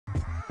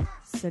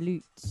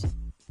salute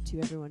to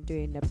everyone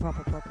doing the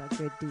proper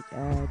good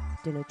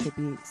Dilla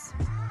tributes.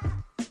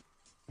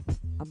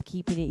 I'm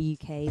keeping it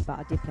UK, but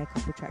I did play a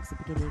couple of tracks at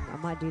the beginning. I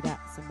might do that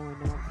some more in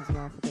the month as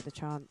well if I get the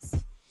chance.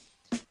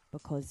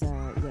 Because,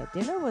 yeah,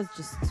 Dilla was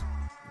just...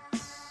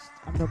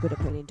 I'm not good at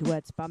putting it into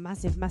words, but a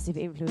massive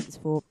influence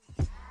for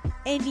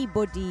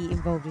anybody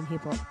involved in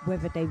hip-hop,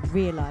 whether they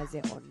realise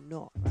it or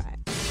not, right?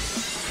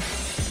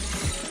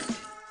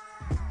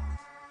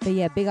 But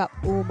yeah, big up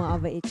all my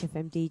other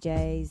HFM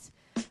DJs.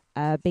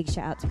 Big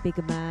shout out to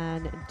Bigger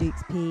Man, and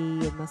Dukes P,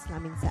 and my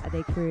Slamming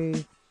Saturday crew.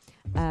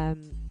 How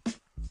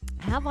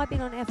have I been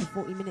on air for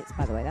 40 minutes,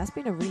 by the way? That's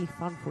been a really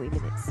fun 40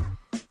 minutes.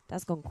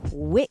 That's gone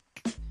quick.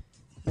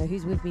 So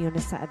who's with me on a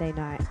Saturday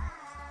night?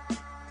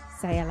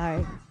 Say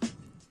hello.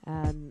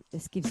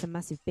 Let's give some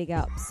massive big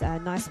ups.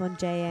 Nicewun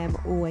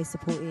JM, always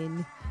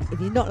supporting. If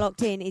he's not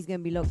locked in, he's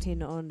going to be locked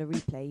in on the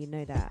replay. You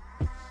know that.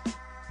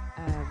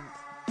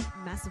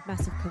 Massive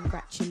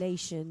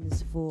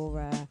congratulations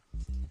for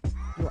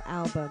your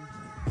album,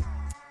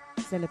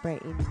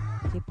 Celebrating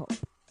Hip Hop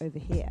over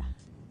here.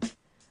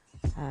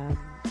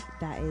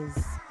 That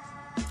is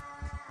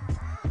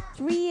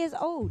 3 years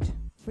old.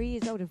 3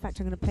 years old. In fact,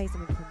 I'm going to play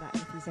something from that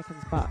in a few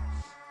seconds. But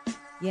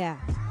yeah,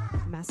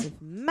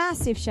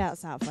 massive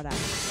shouts out for that.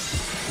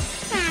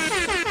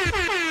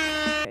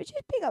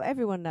 Just big up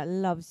everyone that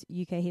loves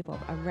UK hip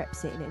hop and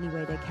reps it in any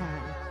way they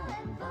can.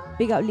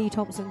 Big up Lee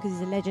Thompson because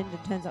he's a legend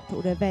and turns up to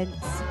all the events.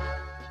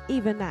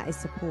 Even that is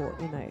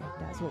support, you know.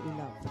 That's what we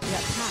love. Big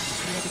up Pat.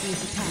 We have to do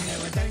some Pat.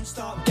 No, don't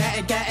stop.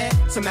 Get it.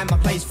 Cement my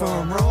place for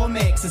a raw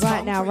mix.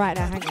 Right now. Hang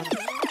on.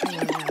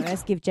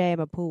 Let's give JM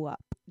a pull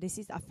up. I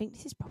think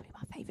this is probably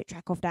my favourite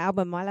track off the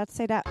album. Am I allowed to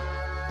say that?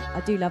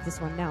 I do love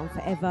this one now and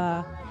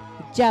forever.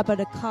 Jabba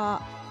Tha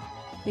Kut.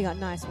 Big up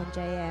Nicewun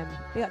JM.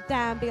 Big up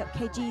Dan. Big up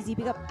KGZ.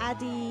 Big up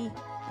Addy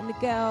and the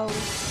girls.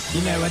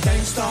 You know I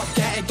don't stop,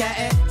 get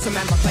it.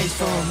 Cement my place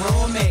for a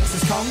raw mix.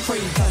 It's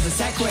concrete cause it's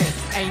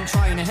TSCrew. Ain't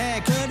trying to hear,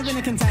 could've been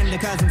a contender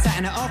cause I'm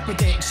setting it up.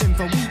 Prediction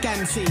for weak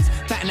MCs.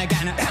 Better than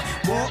getting it.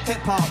 Walk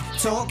hip hop,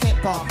 talk hip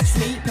hop,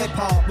 sleep hip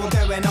hop. We're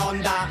going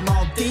on that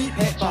mob deep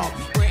hip hop.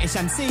 British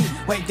MC,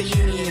 wave the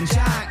Union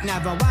Jack.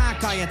 Never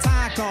whack, I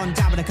attack on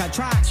Jabba Tha Kut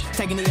tracks.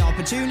 Taking the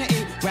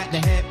opportunity, rep the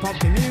hip hop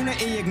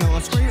community.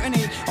 Ignore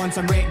scrutiny on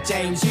some Rick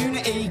James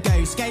unity.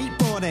 Go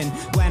skateboarding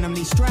when I'm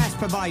least stressed.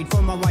 Provide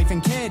for my wife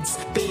and kids,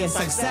 be a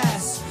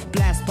success.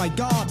 Blessed by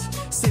God,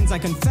 sins I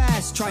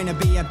confess. Trying to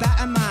be a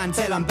better man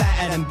till I'm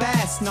better than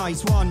best.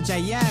 Nicewun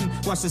JM,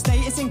 watch the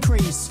status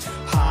increase.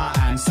 Heart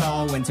and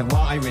soul into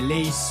what I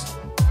release.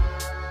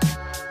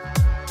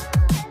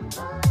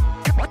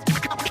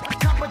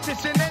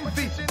 Competition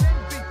envy.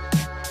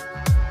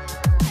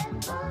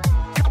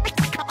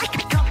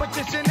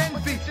 Competition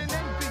envy.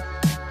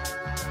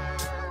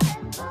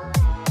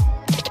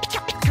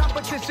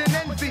 Competition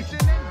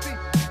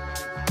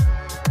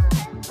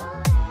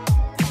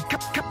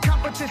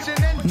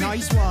envy.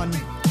 Nice one.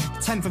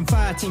 10th and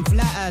 13th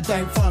letter,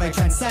 don't follow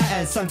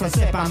trendsetters. Sometimes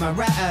sip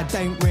amaretto,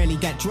 don't really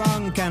get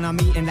drunk. And I'm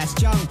eating less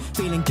junk,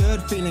 feeling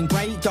good, feeling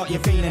great. Got you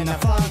feeling the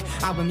funk.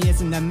 Album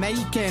years in the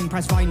making,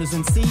 press vinyls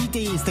and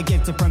CDs to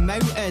give to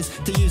promoters,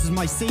 to use as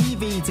my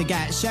CV to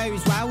get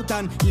shows. Well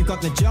done, you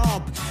got the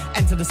job.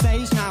 Enter the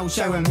stage now,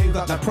 show them who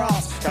got the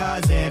props.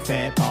 Cause if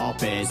hip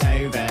hop is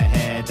over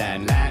here,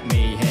 then let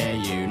me hear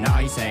you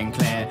nice and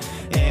clear.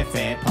 If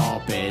hip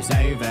hop is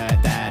over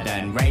there,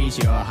 then raise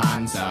your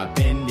hands up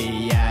in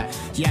the air.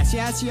 Yes,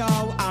 yo,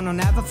 and I'll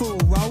never fool.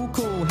 Roll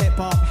call,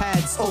 hip-hop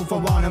heads, all for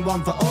one and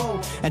one for all.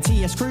 A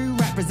TSCrew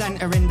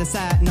representer in the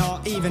set,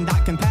 not even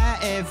that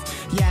competitive,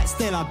 yet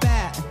still I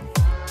bet.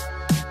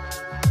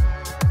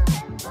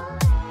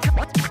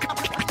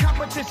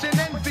 Competition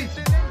envy.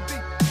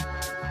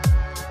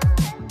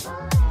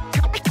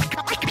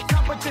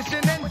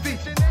 Competition envy.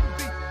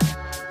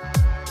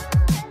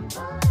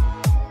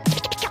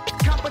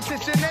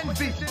 Competition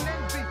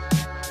envy.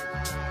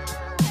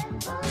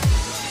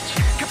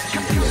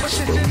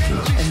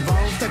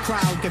 Involve the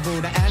crowd, give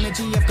all the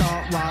energy I've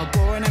got, while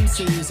boring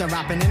MCs are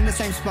rapping in the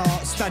same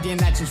spot, studying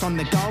legends from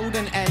the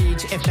golden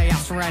age. If they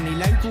ask for any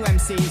local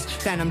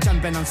MCs, then I'm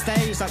jumping on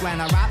stage, like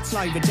when I rapped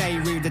live with J.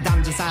 Rue, the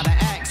damn just had an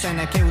X,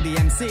 and I killed the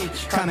MC,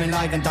 coming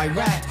live and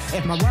direct.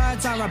 If my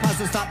words are a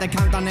puzzle, start the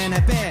countdown in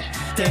a bit.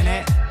 Din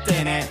it.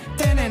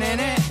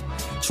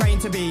 Train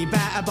to be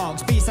better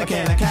box, beats a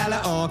killer,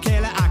 or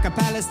killer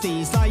acapella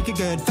steez like a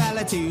good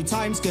fella, 2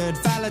 times good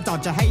fella,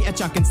 dodge a hater,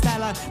 Chuck and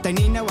Stella. They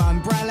need no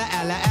umbrella,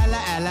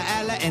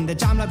 Ella in the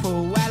jam like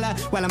Paul Weller.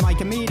 Well, I'm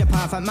making me the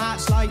perfect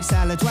match like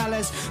cellar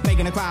dwellers,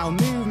 making a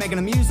crowd move, making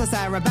them use the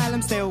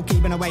cerebellum, still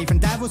keeping away from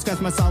devils cause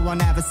my soul will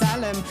never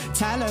sell them.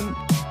 Tell them.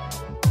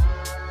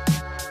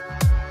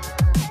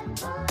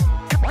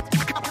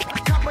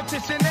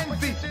 Competition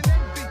envy.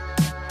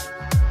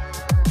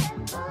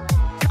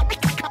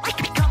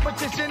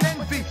 Competition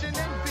envy.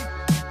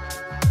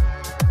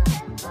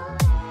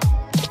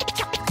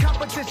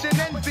 Competition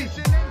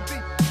envy.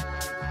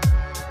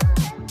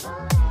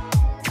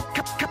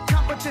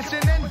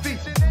 Competition envy.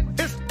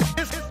 It's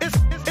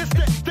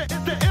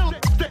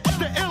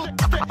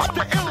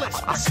the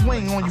illest.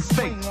 swing on you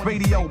fake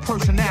radio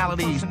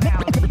personalities.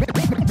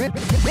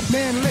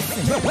 Man,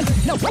 listen.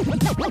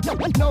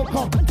 No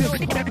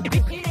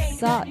competition.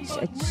 Such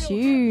a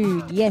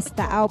tune. Yes,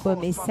 the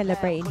album is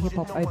Celebrating Hip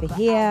Hop over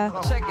here.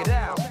 Check it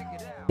out.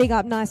 Big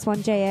up Nicewun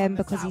JM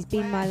because he's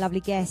been my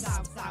lovely guest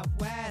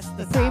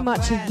pretty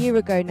much a year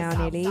ago now,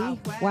 nearly.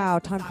 Wow,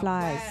 time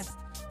flies.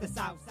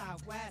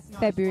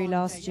 February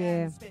last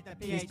year.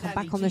 He's come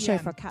back on the show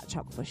for a catch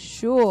up for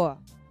sure.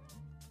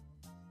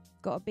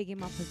 Got to big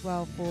him up as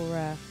well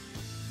for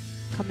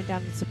coming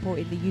down and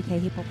supporting the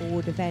UK Hip Hop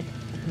Award event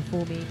and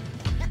performing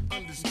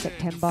in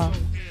September.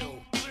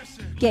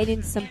 Getting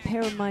into some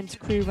Pyramid's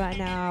crew right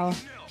now.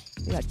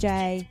 We got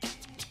Jay.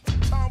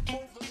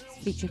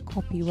 Featuring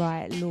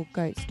Copyright, Lord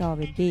Goat,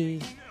 starring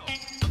B.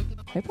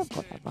 Hope I've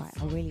got that right.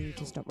 I really need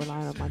to stop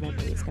relying on my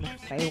memory. It's going to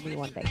fail me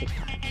one day. Big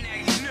time.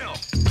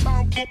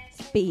 This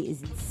beat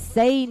is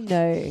insane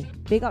though.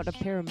 Big up the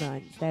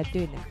Pyramids. They're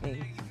doing their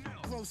thing.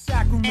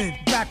 Sacrament,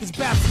 backwards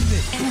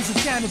baptism,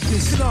 cruising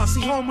cannabis.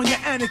 Nazi home when you're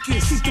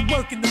anarchist. Used to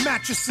work in the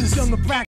mattresses, younger